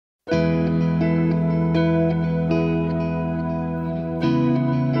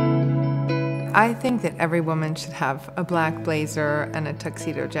I think that every woman should have a black blazer and a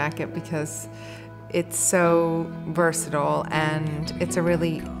tuxedo jacket because it's so versatile and it's a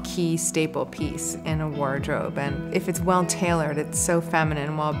really key staple piece in a wardrobe. And if it's well tailored, it's so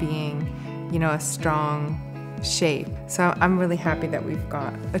feminine while being, you know, a strong shape. So I'm really happy that we've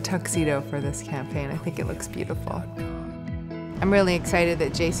got a tuxedo for this campaign. I think it looks beautiful. I'm really excited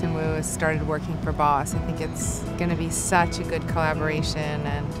that Jason Wu has started working for Boss. I think it's gonna be such a good collaboration,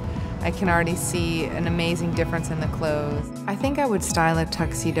 and I can already see an amazing difference in the clothes. I think I would style a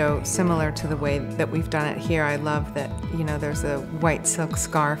tuxedo similar to the way that we've done it here. I love that, you know, there's a white silk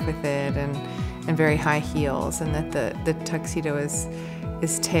scarf with it and very high heels, and that the tuxedo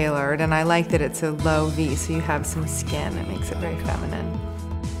is tailored. And I like that it's a low V, so you have some skin. It makes it very feminine.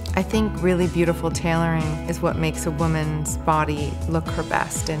 I think really beautiful tailoring is what makes a woman's body look her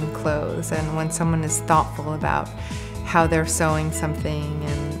best in clothes. And when someone is thoughtful about how they're sewing something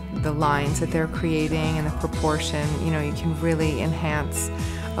and the lines that they're creating and the proportion, you know, you can really enhance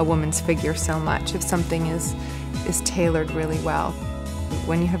a woman's figure so much if something is tailored really well.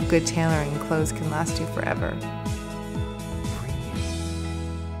 When you have good tailoring, clothes can last you forever.